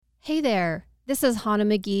Hey there, this is Hannah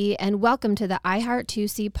McGee, and welcome to the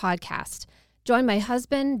iHeart2C podcast. Join my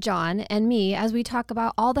husband, John, and me as we talk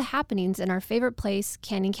about all the happenings in our favorite place,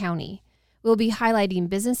 Canyon County. We'll be highlighting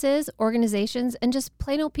businesses, organizations, and just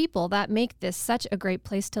plain old people that make this such a great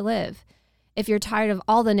place to live. If you're tired of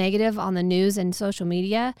all the negative on the news and social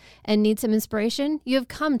media and need some inspiration, you have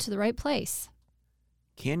come to the right place.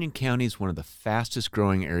 Canyon County is one of the fastest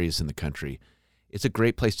growing areas in the country. It's a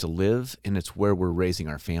great place to live, and it's where we're raising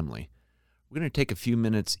our family. We're going to take a few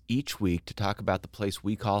minutes each week to talk about the place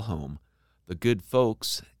we call home, the good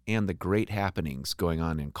folks, and the great happenings going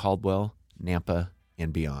on in Caldwell, Nampa,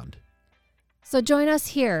 and beyond. So join us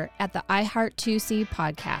here at the iHeart2C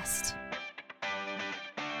podcast.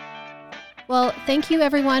 Well, thank you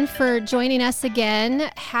everyone for joining us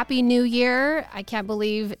again. Happy New Year. I can't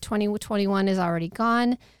believe 2021 is already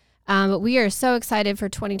gone. But we are so excited for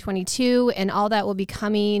 2022 and all that will be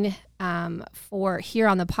coming for here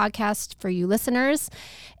on the podcast for you listeners.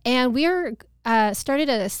 And we are started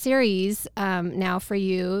a series now for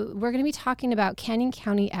you. We're going to be talking about Canyon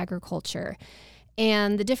County agriculture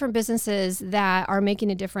and the different businesses that are making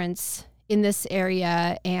a difference in this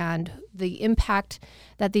area and the impact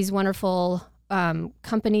that these wonderful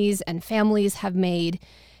companies and families have made,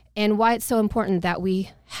 and why it's so important that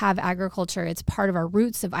we have agriculture. It's part of our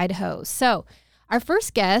roots of Idaho. So our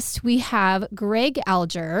first guest, we have Greg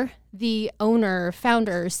Alger, the owner,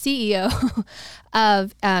 founder, CEO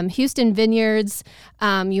of Houston Vineyards.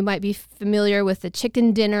 You might be familiar with the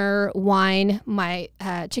Chicken Dinner wine. My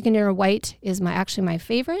Chicken Dinner White is actually my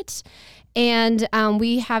favorite. And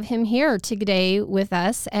we have him here today with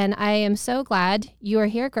us. And I am so glad you are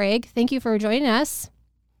here, Greg. Thank you for joining us.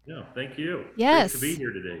 Yeah, thank you. Yes. Great to be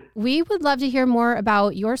here today. We would love to hear more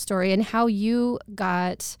about your story and how you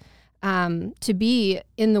got to be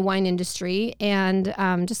in the wine industry, and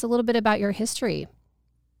just a little bit about your history.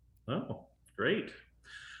 Oh, great.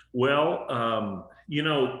 Well,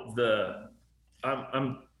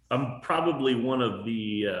 I'm probably one of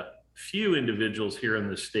the few individuals here in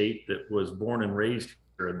the state that was born and raised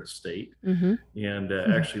here in the state. Mm-hmm. And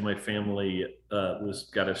actually my family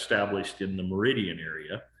got established in the Meridian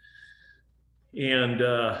area. And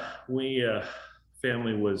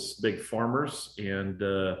family was big farmers, and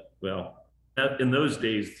in those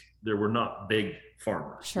days there were not big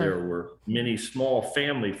farmers. Sure. There were many small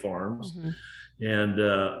family farms. Mm-hmm. And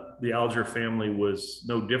the Alger family was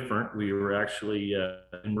no different. We were actually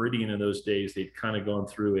in Meridian in those days. They'd kind of gone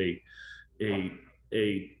through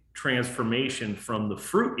a transformation from the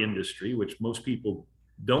fruit industry, which most people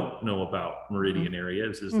don't know about Meridian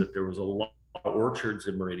areas, is that there was a lot of orchards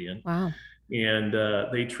in Meridian. Wow. And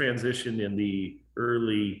they transitioned in the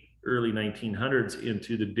early 1900s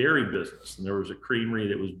into the dairy business. And there was a creamery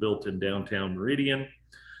that was built in downtown Meridian,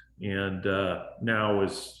 and now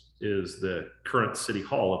is the current city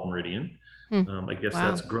hall of Meridian. I guess Wow.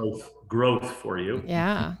 that's growth for you.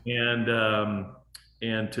 Yeah.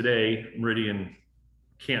 And today Meridian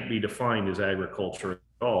can't be defined as agriculture at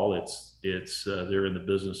all. It's they're in the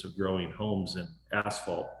business of growing homes and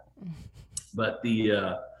asphalt. But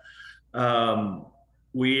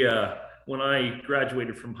when I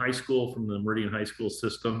graduated from high school, from the Meridian High School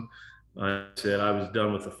system, I said I was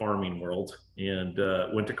done with the farming world, and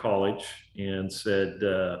went to college and said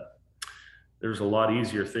there's a lot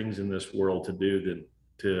easier things in this world to do than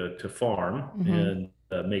to farm and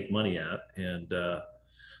make money at. And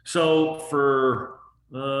so for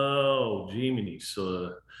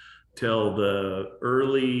till the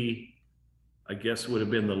early, I guess it would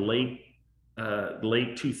have been the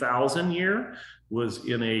late 2000 year, was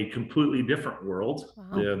in a completely different world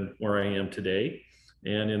than where I am today.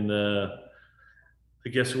 And I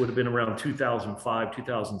guess it would have been around 2005,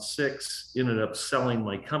 2006, ended up selling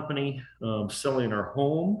my company, selling our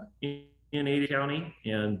home in Ada County.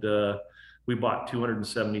 And we bought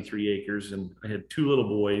 273 acres, and I had two little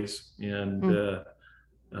boys, and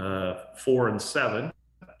 4 and 7,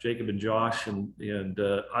 Jacob and Josh. And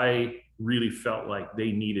I really felt like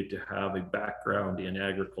they needed to have a background in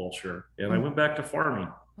agriculture. And I went back to farming.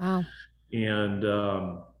 Wow. And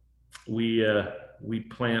we're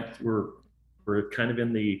kind of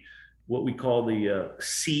in what we call the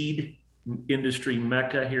seed industry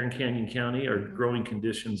mecca here in Canyon County. Our growing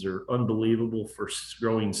conditions are unbelievable for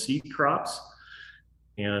growing seed crops,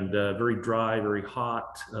 and very dry, very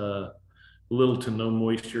hot, little to no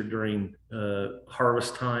moisture during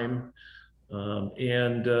harvest time.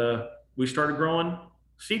 And we started growing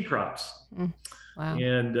seed crops. Wow.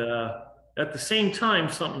 And at the same time,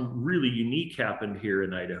 something really unique happened here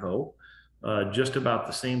in Idaho. Just about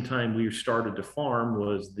the same time we started to farm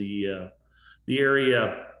was the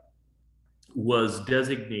area was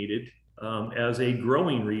designated as a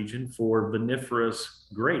growing region for vinifera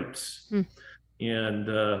grapes. And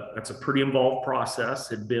that's a pretty involved process.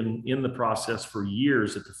 Had been in the process for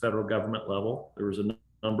years at the federal government level. There was a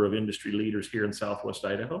number of industry leaders here in Southwest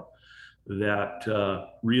Idaho that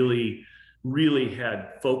really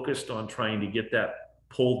had focused on trying to get that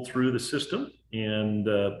pulled through the system. And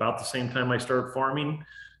about the same time I started farming,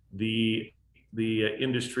 the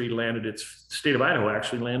industry state of Idaho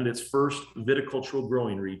actually landed its first viticultural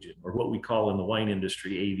growing region, or what we call in the wine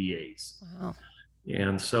industry AVAs. Wow.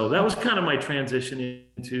 And so that was kind of my transition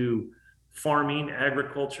into farming,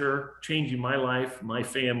 agriculture, changing my life. My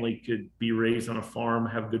family could be raised on a farm,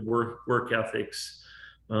 have good work ethics,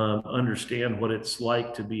 understand what it's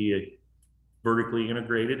like to be vertically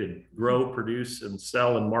integrated and grow, produce, and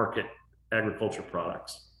sell and market agriculture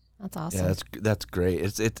products. That's awesome. Yeah, that's great.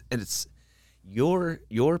 It's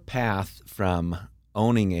your path from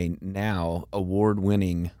owning a now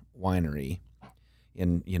award-winning winery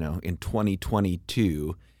in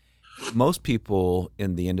 2022. Most people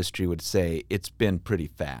in the industry would say it's been pretty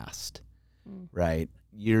fast, right?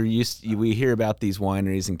 We hear about these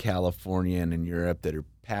wineries in California and in Europe that are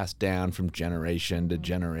passed down from generation to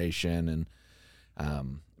generation, and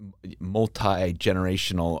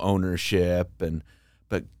multi-generational ownership.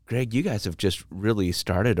 But Greg, you guys have just really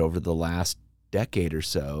started over the last decade or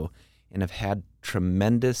so and have had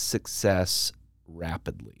tremendous success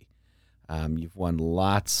rapidly. You've won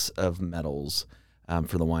lots of medals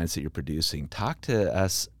for the wines that you're producing. Talk to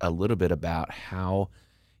us a little bit about how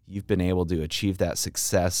you've been able to achieve that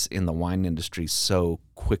success in the wine industry so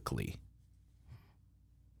quickly.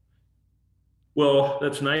 Well,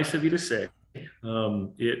 that's nice of you to say.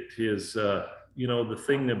 It is, the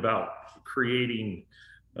thing about creating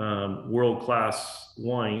world-class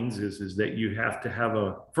wines is that you have to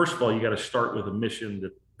have first of all, you got to start with a mission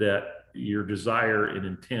that your desire and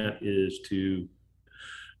intent is to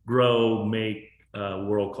grow, make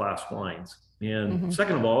world-class wines. And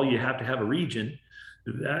second of all, you have to have a region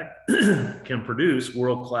that can produce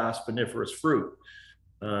world-class vinifera fruit.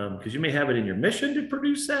 Because you may have it in your mission to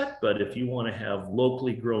produce that, but if you want to have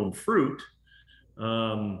locally grown fruit,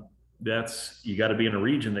 you got to be in a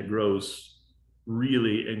region that grows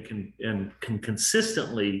really and can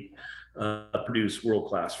consistently produce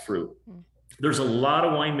world-class fruit. There's a lot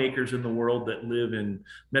of winemakers in the world that live in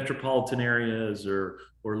metropolitan areas or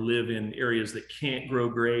live in areas that can't grow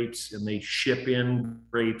grapes, and they ship in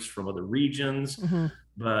grapes from other regions.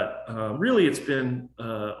 But really, it's been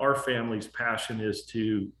our family's passion is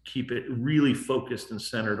to keep it really focused and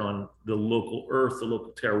centered on the local earth, the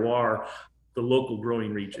local terroir, the local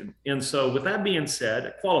growing region. And so with that being said, I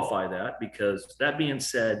qualify that because that being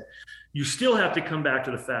said, you still have to come back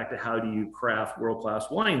to the fact of how do you craft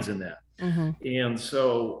world-class wines in that. And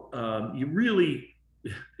so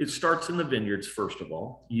it starts in the vineyards, first of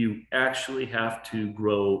all. You actually have to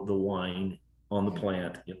grow the wine on the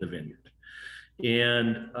plant in the vineyard.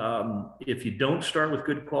 And if you don't start with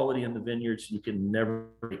good quality in the vineyards, you can never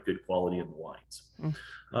get good quality in the wines.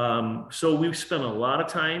 So we've spent a lot of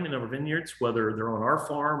time in our vineyards, whether they're on our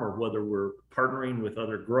farm or whether we're partnering with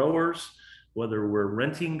other growers, whether we're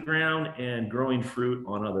renting ground and growing fruit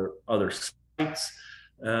on other sites.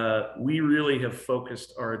 We really have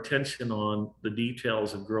focused our attention on the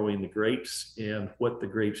details of growing the grapes and what the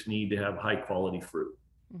grapes need to have high quality fruit.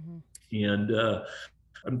 And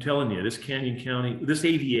I'm telling you, this Canyon County, this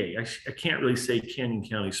AVA, I can't really say Canyon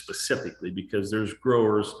County specifically because there's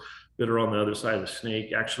growers that are on the other side of the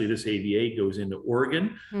snake. Actually, this AVA goes into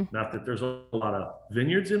Oregon. Not that there's a lot of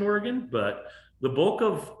vineyards in Oregon, but the bulk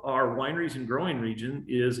of our wineries and growing region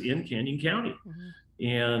is in Canyon County.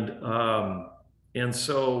 And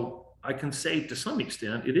so I can say to some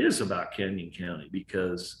extent, it is about Canyon County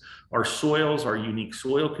because our soils, our unique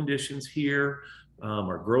soil conditions here,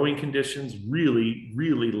 our growing conditions really,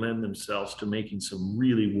 really lend themselves to making some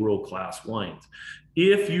really world-class wines.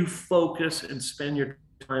 If you focus and spend your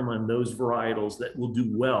time on those varietals that will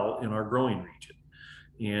do well in our growing region.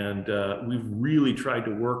 And we've really tried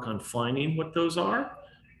to work on finding what those are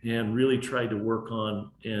and really tried to work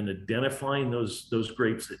on and identifying those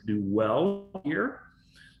grapes that do well here.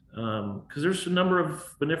 Because there's a number of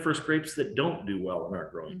vinifera grapes that don't do well in our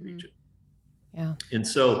growing region. Yeah. And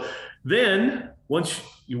so then once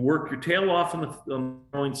you work your tail off on the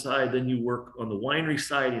growing side, then you work on the winery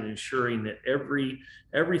side and ensuring that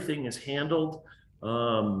everything is handled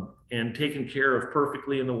and taken care of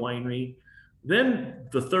perfectly in the winery. Then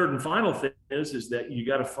the third and final thing is that you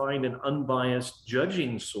got to find an unbiased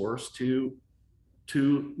judging source to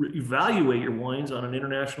evaluate your wines on an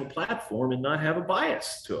international platform and not have a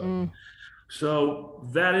bias to it. So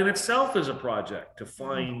that in itself is a project to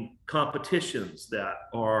find competitions that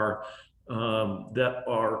are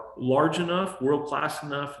large enough, world class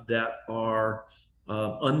enough, that are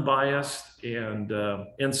unbiased,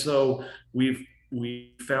 and so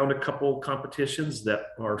we found a couple competitions that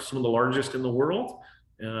are some of the largest in the world,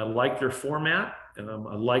 and I like their format, and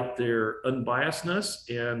I like their unbiasedness,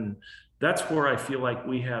 and that's where I feel like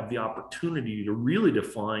we have the opportunity to really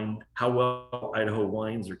define how well Idaho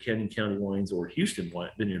wines or Canyon County wines or Houston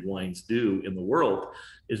Vineyard wines do in the world,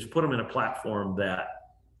 is to put them in a platform that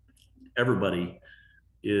everybody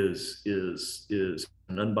is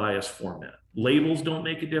an unbiased format. Labels don't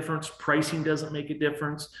make a difference. Pricing doesn't make a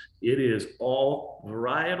difference. It is all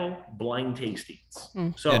varietal blind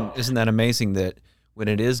tastings. So, and isn't that amazing that when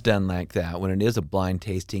it is done like that, when it is a blind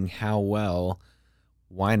tasting, how well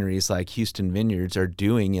wineries like Houston Vineyards are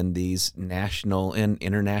doing in these national and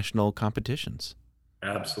international competitions?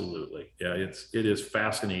 Absolutely. Yeah, it is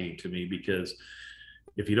fascinating to me, because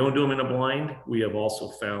if you don't do them in a blind, we have also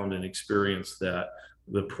found and experienced that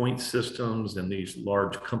the point systems and these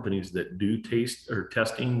large companies that do taste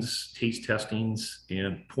testings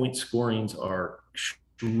and point scorings are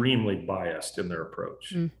extremely biased in their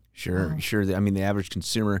approach. Sure, wow. Sure. I mean, the average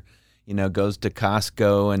consumer, goes to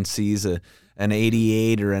Costco and sees an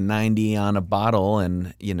 88 or a 90 on a bottle,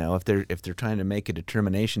 and if they're trying to make a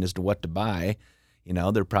determination as to what to buy,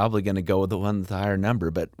 they're probably going to go with the one with the higher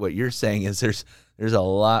number. But what you're saying is there's a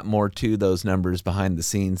lot more to those numbers behind the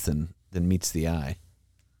scenes than meets the eye.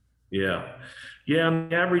 Yeah. Yeah. And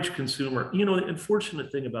the average consumer, the unfortunate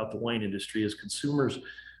thing about the wine industry is consumers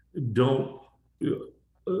don't, the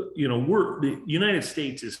United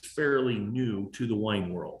States is fairly new to the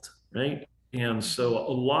wine world, right? And so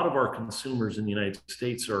a lot of our consumers in the United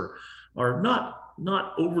States are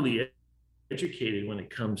not overly educated when it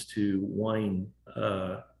comes to wine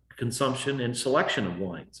consumption and selection of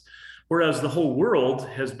wines, whereas the whole world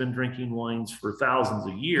has been drinking wines for thousands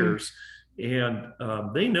of years. And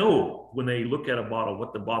they know when they look at a bottle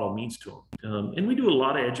what the bottle means to them. And we do a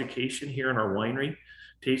lot of education here in our winery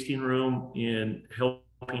tasting room in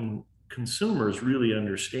helping consumers really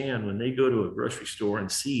understand, when they go to a grocery store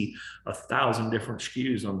and see 1,000 different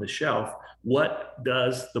SKUs on the shelf, what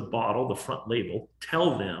does the bottle, the front label,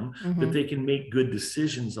 tell them that they can make good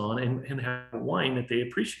decisions on and have a wine that they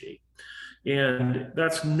appreciate. And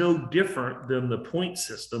that's no different than the point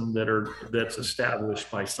system that's established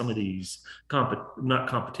by some of these not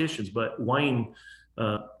competitions, but wine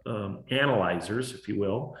analyzers, if you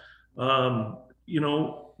will.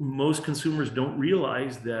 Most consumers don't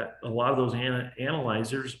realize that a lot of those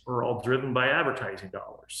analyzers are all driven by advertising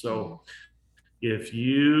dollars. So if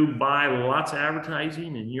you buy lots of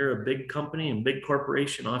advertising and you're a big company and big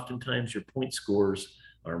corporation, oftentimes your point scores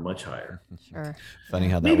are much higher. Sure. Funny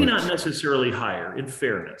how that maybe works. Not necessarily higher, in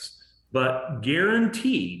fairness, but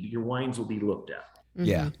guaranteed your wines will be looked at.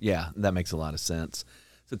 Yeah, that makes a lot of sense.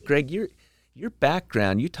 So Greg, your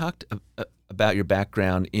background, you talked about your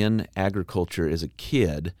background in agriculture as a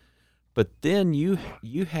kid, but then you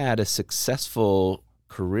had a successful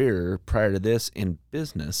career prior to this in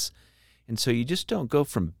business. And so you just don't go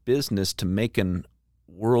from business to making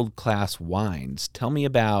world-class wines. Tell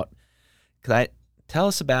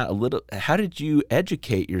us about a little, how did you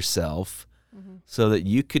educate yourself so that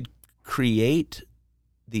you could create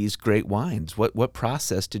these great wines? What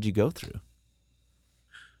process did you go through?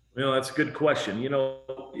 Well, that's a good question,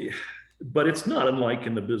 but it's not unlike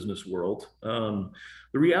in the business world. The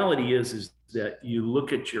reality is that you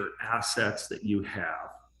look at your assets that you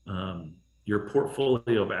have, your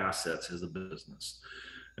portfolio of assets as a business,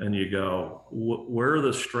 and you go, where are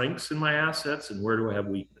the strengths in my assets and where do I have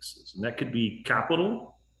weaknesses? And that could be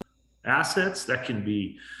capital assets, that can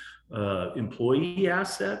be employee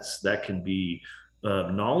assets, that can be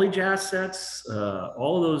knowledge assets.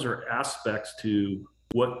 All of those are aspects to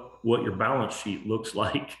what your balance sheet looks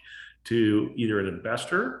like to either an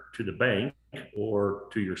investor, to the bank, or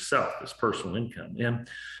to yourself as personal income. And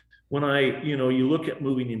when you look at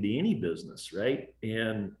moving into any business, right?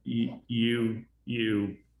 And you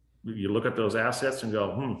look at those assets and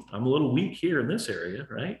go, I'm a little weak here in this area,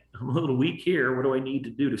 right? I'm a little weak here. What do I need to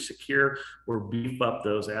do to secure or beef up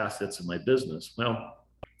those assets in my business? Well,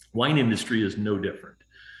 wine industry is no different.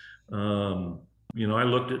 I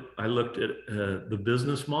looked at the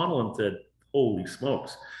business model and said, holy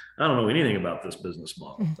smokes, I don't know anything about this business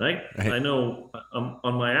model, right? I know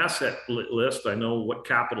on my asset list, I know what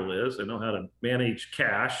capital is. I know how to manage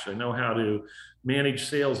cash. I know how to manage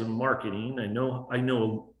sales and marketing. I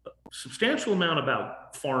know a substantial amount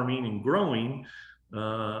about farming and growing,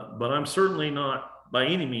 but I'm certainly not by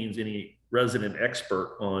any means any resident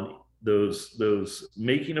expert on those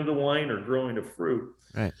making of the wine or growing of fruit.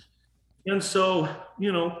 Right. And so,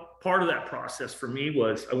 part of that process for me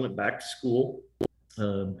was I went back to school.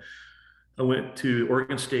 I went to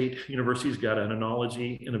Oregon State University's got an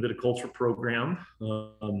enology and a viticulture program.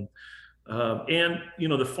 And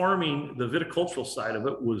the farming, the viticultural side of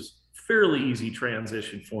it was fairly easy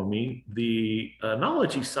transition for me. The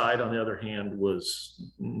enology side, on the other hand, was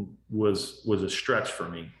a stretch for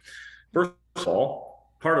me. First of all,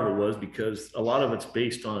 part of it was because a lot of it's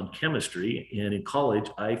based on chemistry, and in college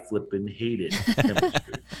I flipping hated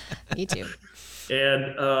chemistry. Me too.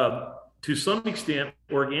 And to some extent,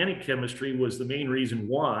 organic chemistry was the main reason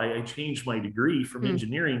why I changed my degree from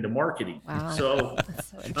engineering to marketing. Wow. So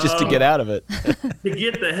just to get out of it. To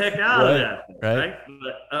get the heck out of that. Right.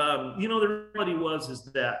 But, the reality is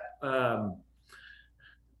that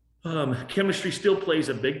chemistry still plays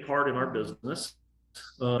a big part in our business.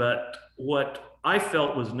 But what I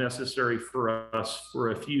felt was necessary for us for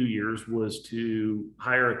a few years was to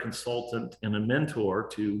hire a consultant and a mentor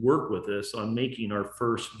to work with us on making our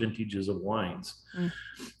first vintages of wines.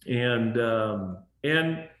 And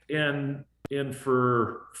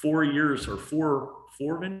for 4 years or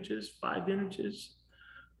five vintages,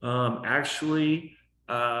 actually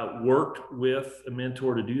worked with a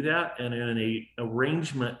mentor to do that, and in a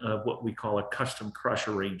arrangement of what we call a custom crush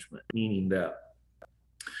arrangement, meaning that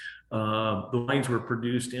the wines were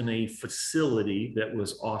produced in a facility that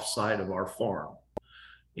was offsite of our farm.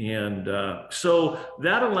 And so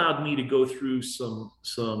that allowed me to go through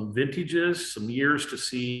some vintages, some years to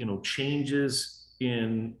see, changes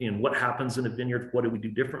in what happens in a vineyard. What do we do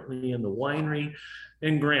differently in the winery?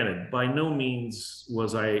 And granted, by no means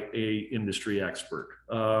was I a industry expert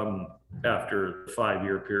after a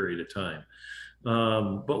 5-year period of time.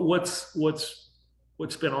 But what's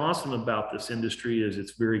been awesome about this industry is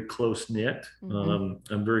it's very close knit.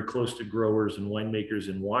 I'm very close to growers and winemakers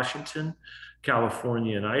in Washington,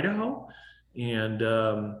 California, and Idaho. And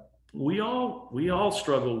we all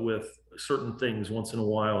struggle with certain things once in a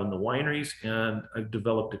while in the wineries. And I've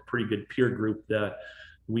developed a pretty good peer group that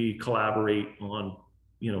we collaborate on,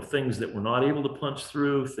 things that we're not able to punch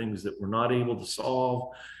through, things that we're not able to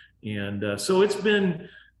solve. And so it's been,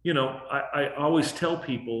 I always tell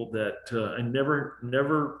people that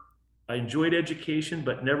I enjoyed education,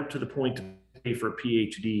 but never to the point to pay for a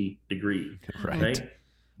PhD degree. Right?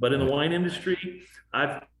 But in the wine industry,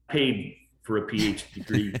 I've paid for a PhD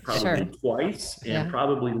degree probably twice and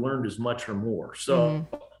probably learned as much or more. So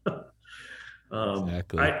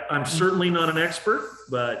exactly. I'm certainly not an expert,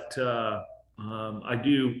 but I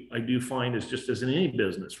do find it's just as in any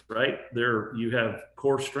business, right? There you have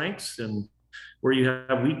core strengths, and where you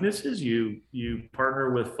have weaknesses, you partner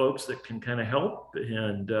with folks that can kind of help,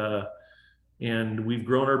 and we've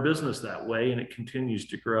grown our business that way, and it continues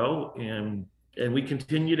to grow, and we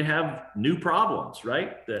continue to have new problems,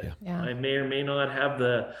 right? That I may or may not have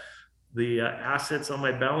the assets on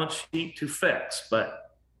my balance sheet to fix,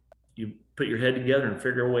 but you put your head together and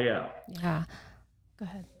figure a way out. Yeah. Go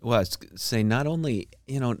ahead. Well, I was saying, not only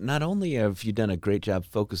have you done a great job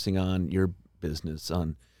focusing on your business,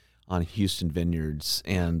 on Houston Vineyards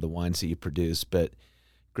and the wines that you produce, but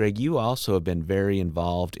Greg, you also have been very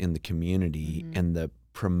involved in the community and the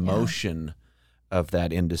promotion of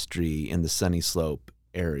that industry in the Sunny Slope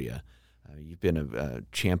area. You've been a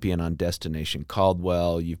champion on Destination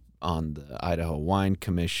Caldwell, you've on the Idaho Wine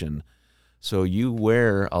Commission. So you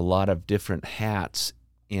wear a lot of different hats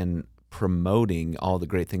in promoting all the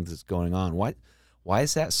great things that's going on. Why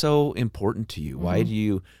is that so important to you? Why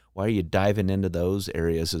are you diving into those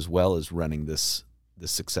areas as well as running this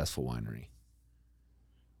successful winery?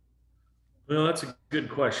 Well, that's a good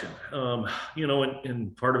question.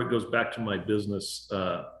 And part of it goes back to my business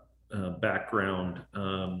background.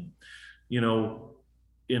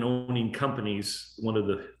 In owning companies, one of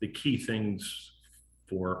the key things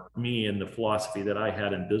for me and the philosophy that I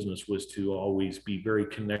had in business was to always be very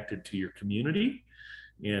connected to your community.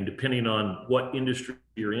 And depending on what industry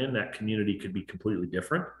you're in, that community could be completely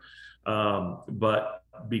different. But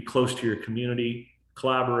be close to your community,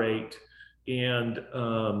 collaborate, and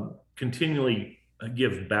continually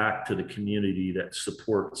give back to the community that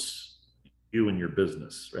supports you and your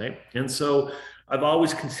business, right? And so I've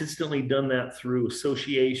always consistently done that through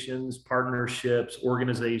associations, partnerships,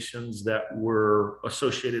 organizations that were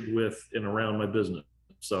associated with and around my business.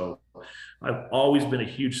 So I've always been a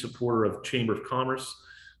huge supporter of Chamber of Commerce.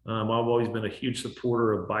 I've always been a huge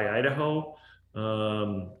supporter of Buy Idaho.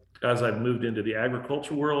 As I've moved into the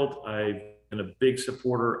agriculture world, I've been a big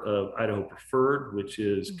supporter of Idaho Preferred, which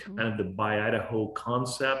is kind of the Buy Idaho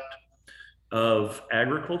concept of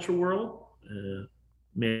agriculture world.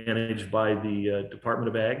 managed by the Department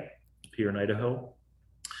of Ag here in Idaho.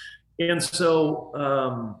 And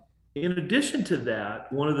so, in addition to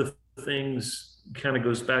that, one of the things kind of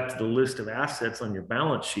goes back to the list of assets on your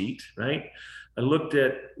balance sheet, right? I looked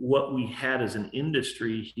at what we had as an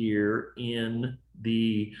industry here in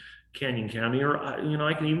the Canyon County, or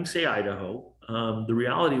I can even say Idaho. The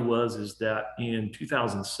reality is that in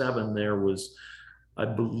 2007 there was, I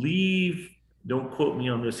believe, don't quote me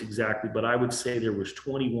on this exactly, but I would say there was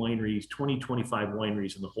 25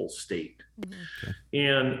 wineries in the whole state. Mm-hmm.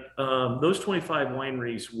 And those 25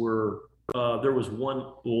 wineries were, there was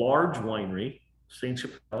one large winery, St.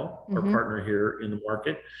 Chappelle, our partner here in the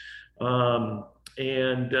market.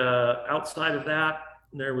 And outside of that,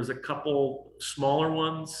 there was a couple smaller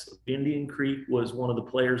ones. Indian Creek was one of the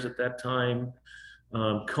players at that time.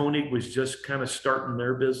 Koenig was just kind of starting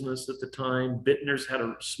their business at the time. Bittner's had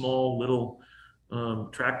a small little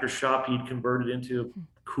tractor shop he'd converted into a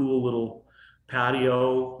cool little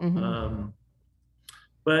patio.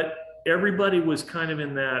 But everybody was kind of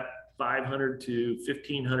in that 500 to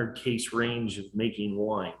 1,500 case range of making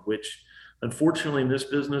wine, which unfortunately in this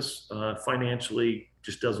business financially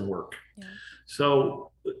just doesn't work. Yeah.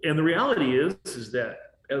 So, and the reality is that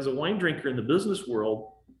as a wine drinker in the business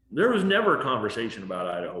world, there was never a conversation about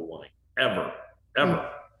Idaho wine, ever.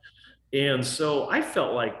 And so I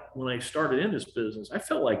felt like when I started in this business, I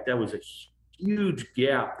felt like that was a huge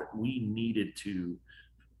gap that we needed to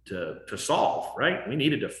solve, right? We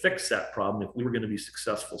needed to fix that problem if we were going to be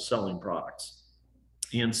successful selling products.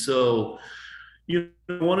 And so,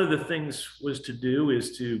 one of the things was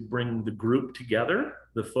to bring the group together,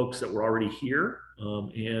 the folks that were already here,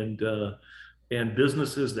 and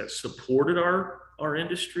businesses that supported our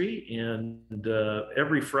industry. And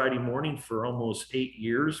every Friday morning for almost 8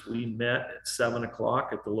 years, we met at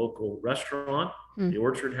 7:00 at the local restaurant, the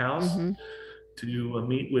Orchard House, to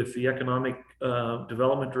meet with the economic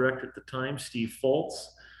development director at the time, Steve Foltz,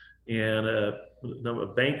 and a number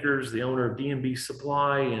of bankers, the owner of D&B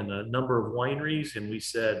Supply, and a number of wineries. And we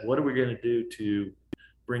said, what are we going to do to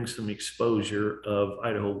bring some exposure of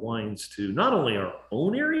Idaho wines to not only our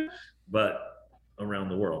own area, but around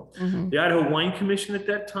the world? The Idaho Wine Commission at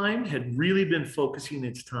that time had really been focusing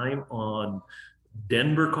its time on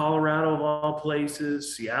Denver, Colorado of all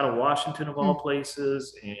places, Seattle, Washington of all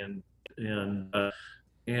places, and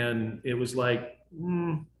it was like,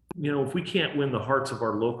 if we can't win the hearts of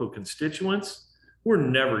our local constituents, we're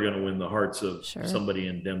never going to win the hearts of somebody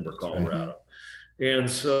in Denver, Colorado. And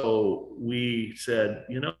so we said,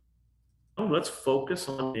 let's focus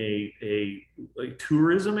on a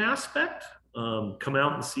tourism aspect. Come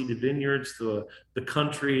out and see the vineyards, the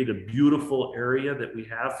country, the beautiful area that we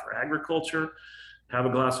have for agriculture. Have a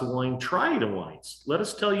glass of wine, try the wines. Let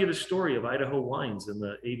us tell you the story of Idaho wines in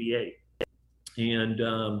the AVA. And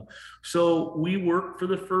so we worked for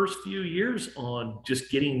the first few years on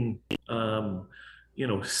just getting,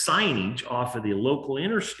 signage off of the local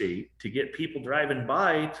interstate to get people driving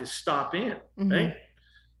by to stop in, right?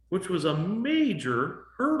 Which was a major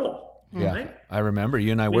hurdle. Yeah, right? I remember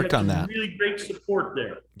you and I worked on that. Really great support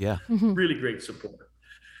there. Yeah. Really great support.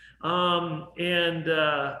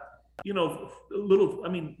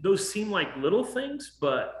 Those seem like little things,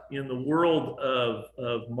 but in the world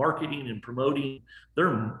of marketing and promoting,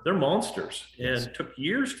 they're monsters, and it took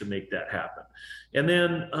years to make that happen. And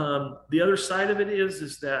then the other side of it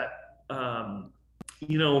is that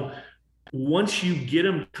once you get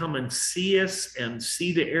them to come and see us and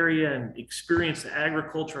see the area and experience the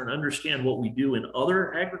agriculture and understand what we do in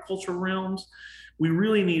other agricultural realms, we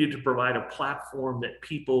really needed to provide a platform that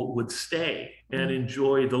people would stay and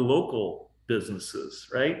enjoy the local businesses,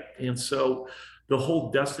 right? And so the whole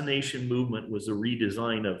destination movement was a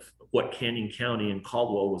redesign of what Canyon County and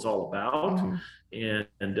Caldwell was all about. And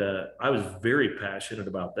I was very passionate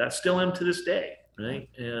about that, still am to this day, right?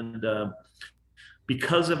 And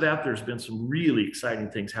because of that, there's been some really exciting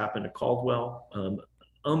things happen at Caldwell,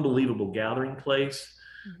 unbelievable gathering place.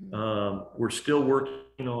 We're still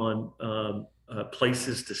working on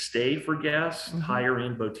places to stay for guests, higher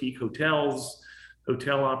end boutique hotels,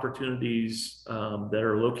 hotel opportunities that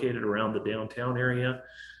are located around the downtown area.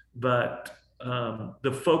 But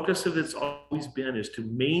the focus of it's always been is to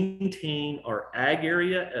maintain our ag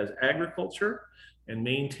area as agriculture and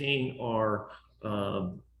maintain our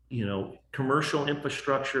commercial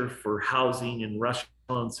infrastructure for housing and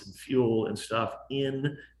restaurants and fuel and stuff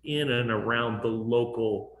in and around the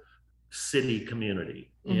local city community.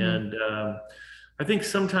 And I think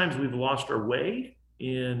sometimes we've lost our way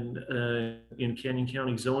in Canyon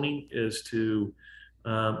County zoning as to,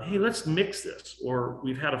 hey, let's mix this. Or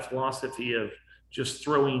we've had a philosophy of just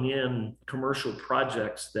throwing in commercial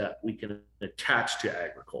projects that we can attach to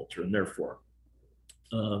agriculture, and therefore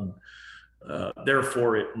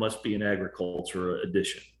it must be an agriculture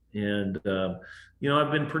addition. And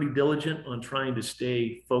I've been pretty diligent on trying to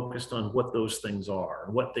stay focused on what those things are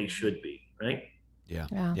and what they should be, right?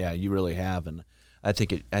 Yeah, you really have, and I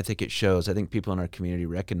think it shows. I think people in our community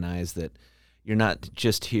recognize that you're not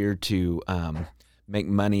just here to make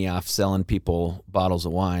money off selling people bottles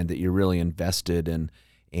of wine, that you're really invested and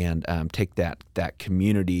take that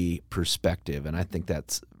community perspective, and I think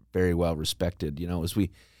that's very well respected.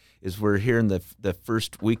 As we're here in the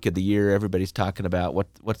first week of the year, everybody's talking about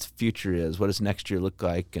what's the future is, what does next year look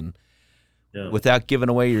like, and without giving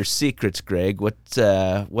away your secrets, Greg,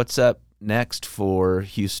 what's up next for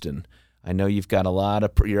Houston? I know you've got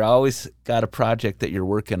you're always got a project that you're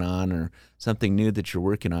working on or something new that you're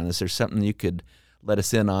working on. Is there something you could let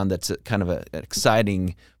us in on that's kind of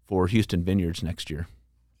exciting for Houston Vineyards next year?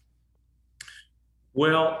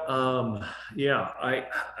 Well, I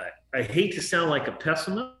hate to sound like a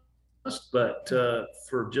pessimist, but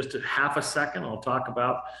for just a half a second, I'll talk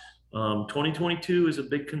about 2022 is a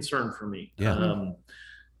big concern for me. Yeah.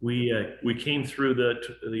 We came through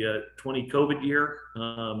the 20 COVID year,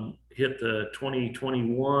 hit the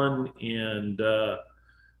 2021, and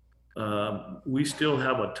we still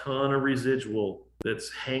have a ton of residual that's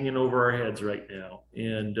hanging over our heads right now.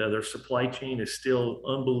 And their supply chain is still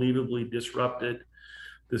unbelievably disrupted.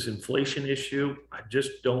 This inflation issue, I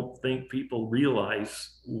just don't think people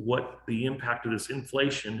realize what the impact of this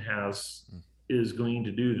inflation is going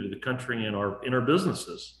to do to the country and our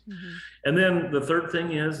businesses. Mm-hmm. And then the third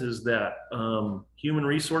thing is that human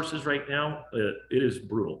resources right now, it is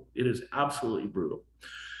brutal. It is absolutely brutal.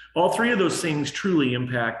 All three of those things truly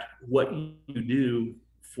impact what you do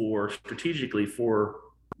strategically for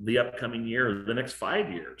the upcoming year, the next 5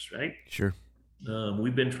 years, right? Sure.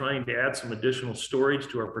 We've been trying to add some additional storage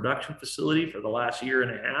to our production facility for the last year and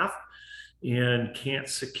a half, and can't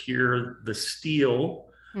secure the steel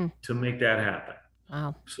to make that happen.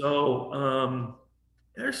 Wow. So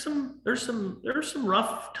there's some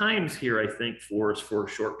rough times here, I think, for us for a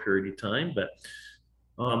short period of time. But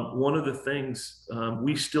one of the things,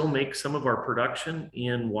 we still make some of our production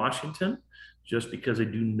in Washington, just because I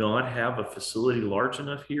do not have a facility large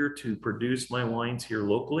enough here to produce my wines here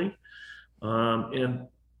locally. And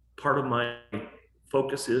part of my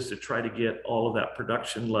focus is to try to get all of that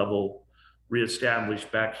production level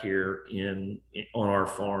reestablished back here on our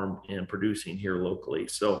farm and producing here locally.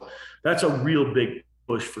 So that's a real big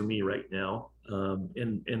push for me right now,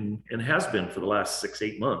 and has been for the last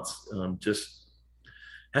 6-8 months. Just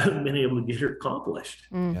haven't been able to get it accomplished.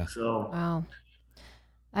 Yeah. So wow,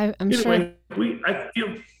 I'm anyway, sure. I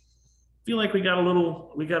feel like we got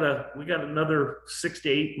another 6 to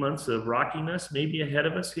 8 months of rockiness maybe ahead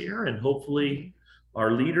of us here, and hopefully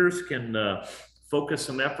our leaders can focus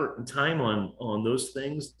some effort and time on those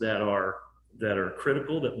things that are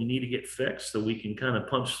critical, that we need to get fixed, so we can kind of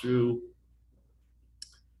punch through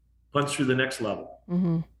the next level.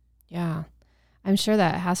 Mm-hmm. Yeah, I'm sure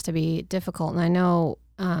that has to be difficult, and I know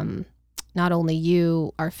not only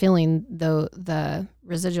you are feeling the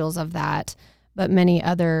residuals of that, but many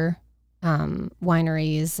other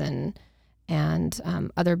wineries and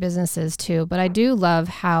other businesses too. But I do love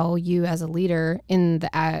how you, as a leader in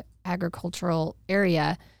the agricultural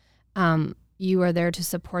area, you are there to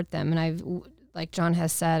support them. And like John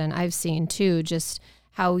has said, and I've seen too, just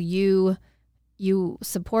how you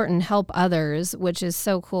support and help others, which is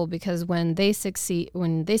so cool, because when they succeed,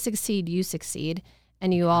 you succeed,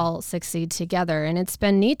 and you all succeed together. And it's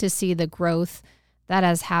been neat to see the growth that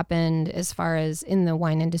has happened as far as in the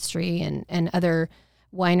wine industry and other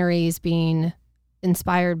wineries being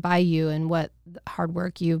inspired by you and what hard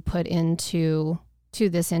work you put into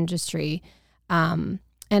this industry. And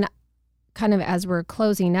kind of as we're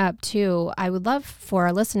closing up too, I would love for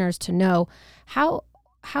our listeners to know how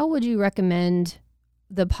would you recommend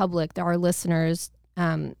the public, our listeners,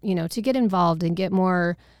 to get involved and get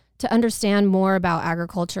more, to understand more about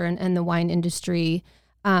agriculture and the wine industry?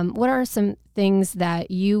 What are some things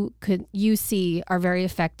that you see are very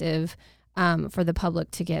effective for the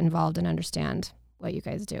public to get involved and understand what you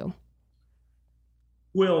guys do?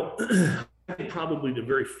 Well, I think probably the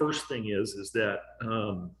very first thing is that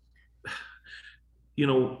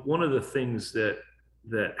one of the things that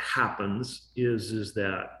happens is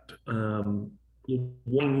that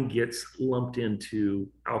wine gets lumped into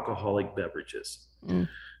alcoholic beverages,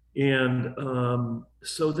 and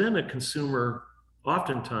so then a consumer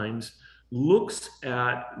oftentimes looks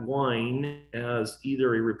at wine as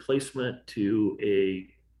either a replacement to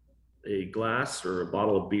a glass or a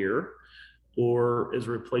bottle of beer, or as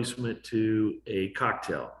a replacement to a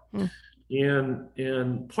cocktail.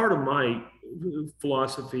 And part of my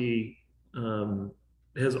philosophy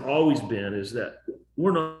has always been is that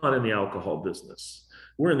we're not in the alcohol business.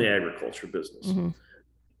 We're in the agriculture business.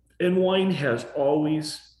 And wine has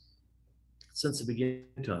always, since the beginning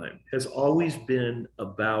of time, has always been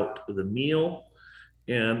about the meal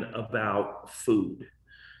and about food.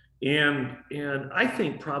 And I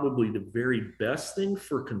think probably the very best thing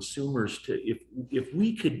for consumers to, if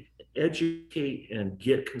we could educate and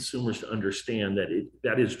get consumers to understand that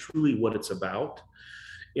that is truly what it's about,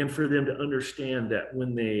 and for them to understand that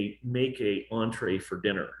when they make a entree for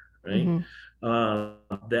dinner, right?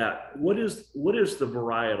 That what is the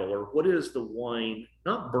varietal, or what is the wine,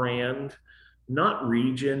 not brand, not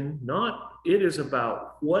region, not, it is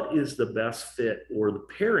about what is the best fit, or the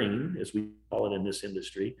pairing, as we call it in this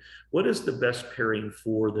industry, what is the best pairing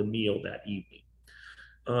for the meal that evening.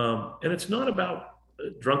 And it's not about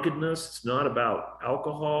drunkenness, it's not about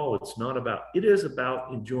alcohol, it is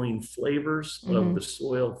about enjoying flavors of the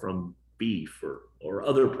soil from beef or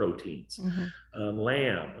other proteins.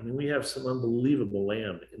 Lamb, I mean, we have some unbelievable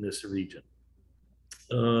lamb in this region.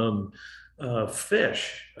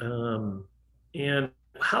 Fish, and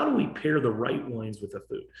how do we pair the right wines with the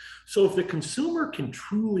food? So if the consumer can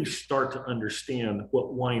truly start to understand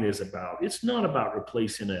what wine is about, it's not about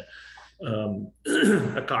replacing a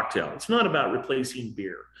cocktail. It's not about replacing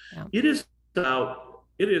beer. It is about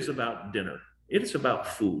dinner. It's about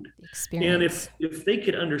food. Experience. And if they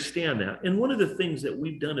could understand that, and one of the things that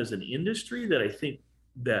we've done as an industry that I think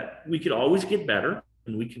that we could always get better,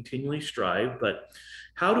 and we continually strive, but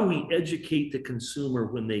how do we educate the consumer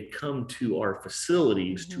when they come to our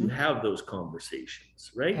facilities to have those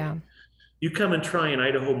conversations, right? You come and try an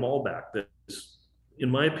Idaho Malbec that is, in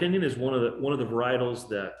my opinion, is one of the varietals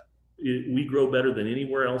that we grow better than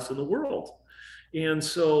anywhere else in the world. And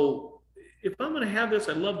so if I'm going to have this,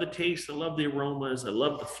 I love the taste, I love the aromas, I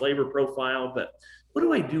love the flavor profile, but what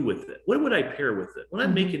do I do with it? What would I pair with it? When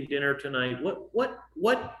I'm making dinner tonight,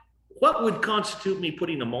 what would constitute me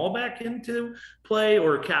putting a Malbec into play,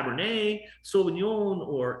 or a Cabernet Sauvignon,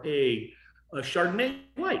 or a Chardonnay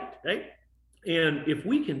white, right? And if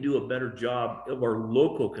we can do a better job of our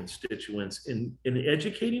local constituents in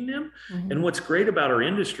educating them, and what's great about our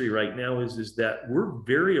industry right now is that we're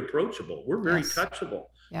very approachable, we're very touchable,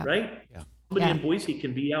 right? Somebody in Boise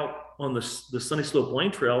can be out on the Sunny Slope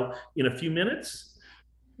Wine Trail in a few minutes.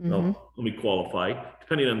 Well, let me qualify,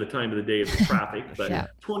 depending on the time of the day of the traffic, but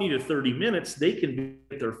 20 to 30 minutes, they can be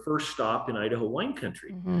at their first stop in Idaho wine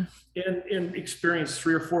country and experience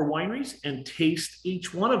 3 or 4 wineries and taste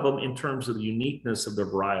each one of them in terms of the uniqueness of the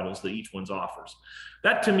varietals that each one offers.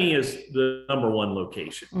 That to me is the number one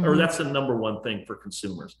location, or that's the number one thing for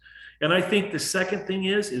consumers. And I think the second thing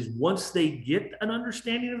is once they get an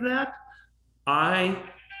understanding of that, I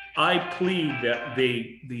plead that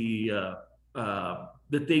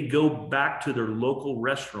that they go back to their local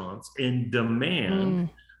restaurants and demand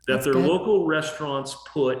that their local restaurants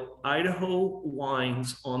put Idaho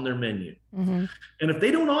wines on their menu. And if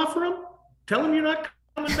they don't offer them, tell them you're not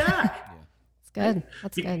coming back. That's good.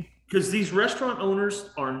 That's good. Because these restaurant owners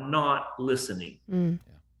are not listening.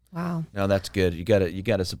 Wow. No, that's good. You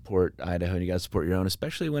gotta support Idaho, and you gotta support your own,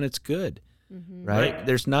 especially when it's good. Right?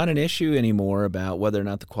 There's not an issue anymore about whether or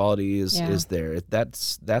not the quality is there.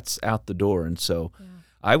 That's out the door. And so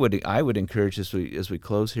I would encourage, as we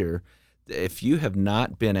close here, if you have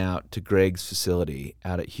not been out to Greg's facility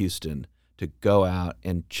out at Houston, to go out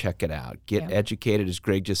and check it out. Get educated, as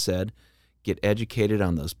Greg just said. Get educated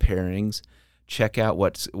on those pairings. Check out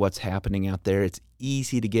what's happening out there. It's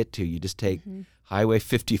easy to get to. You just take Highway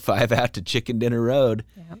 55 out to Chicken Dinner Road,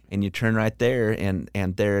 and you turn right there, and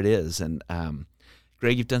there it is. And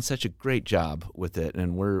Greg, you've done such a great job with it,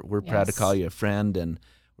 and we're proud to call you a friend, and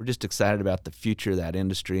we're just excited about the future of that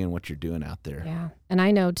industry and what you're doing out there. Yeah, and I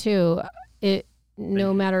know too,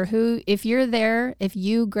 no matter who, if you're there, if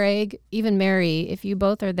you, Greg, even Mary, if you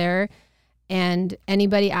both are there, and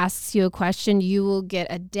anybody asks you a question, you will get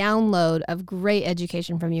a download of great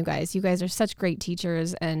education from you guys. You guys are such great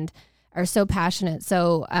teachers and are so passionate.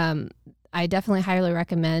 So I definitely highly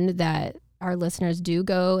recommend that our listeners do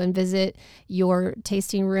go and visit your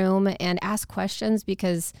tasting room and ask questions,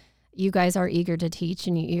 because you guys are eager to teach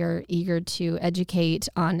and you're eager to educate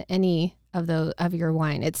on any of your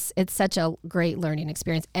wine. It's such a great learning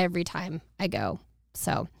experience every time I go.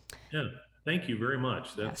 So thank you very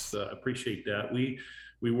much. That's appreciate that.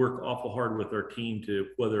 We work awful hard with our team to,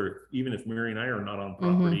 whether even if Mary and I are not on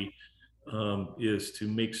property, is to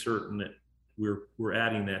make certain that we're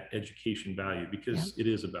adding that education value, because it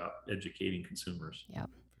is about educating consumers. Yeah.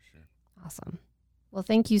 Awesome. Well,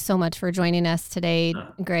 thank you so much for joining us today,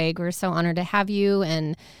 Greg. We're so honored to have you,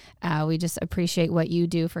 and we just appreciate what you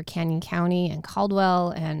do for Canyon County and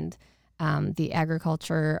Caldwell, and the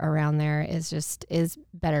agriculture around there is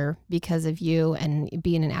better because of you and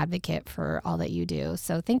being an advocate for all that you do.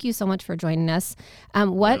 So thank you so much for joining us. We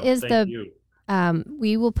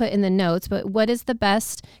will put in the notes, but what is the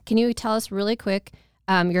best? Can you tell us really quick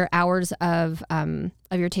your hours of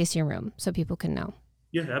your tasting room so people can know?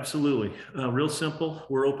 Yeah, absolutely. Real simple.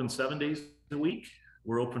 We're open 7 days a week.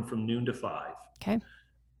 We're open from noon to 5. Okay.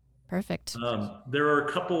 Perfect. There are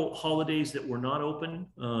a couple holidays that we're not open,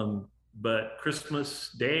 but Christmas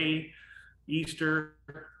Day, Easter,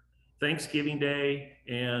 Thanksgiving Day,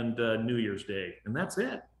 and New Year's Day. And that's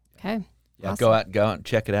it. Okay. Yeah, awesome. Go out and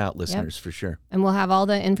check it out, listeners, for sure. And we'll have all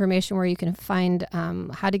the information where you can find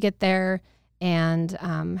how to get there and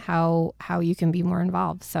how you can be more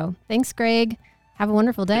involved. So thanks, Greg. Have a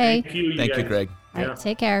wonderful day. Thank you, Thank you, Greg. All right,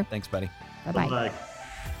 take care. Thanks, buddy. Bye-bye. Bye-bye.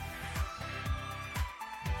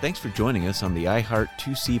 Thanks for joining us on the iHeart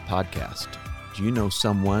 2C podcast. Do you know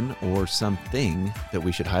someone or something that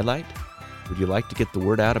we should highlight? Would you like to get the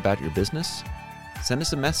word out about your business? Send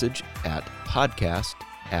us a message at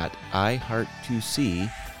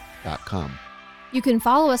podcast@iheart2c.com. You can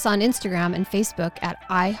follow us on Instagram and Facebook at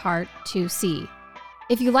iHeart2C.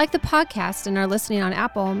 If you like the podcast and are listening on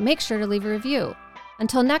Apple, make sure to leave a review.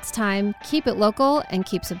 Until next time, keep it local and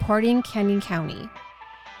keep supporting Canyon County.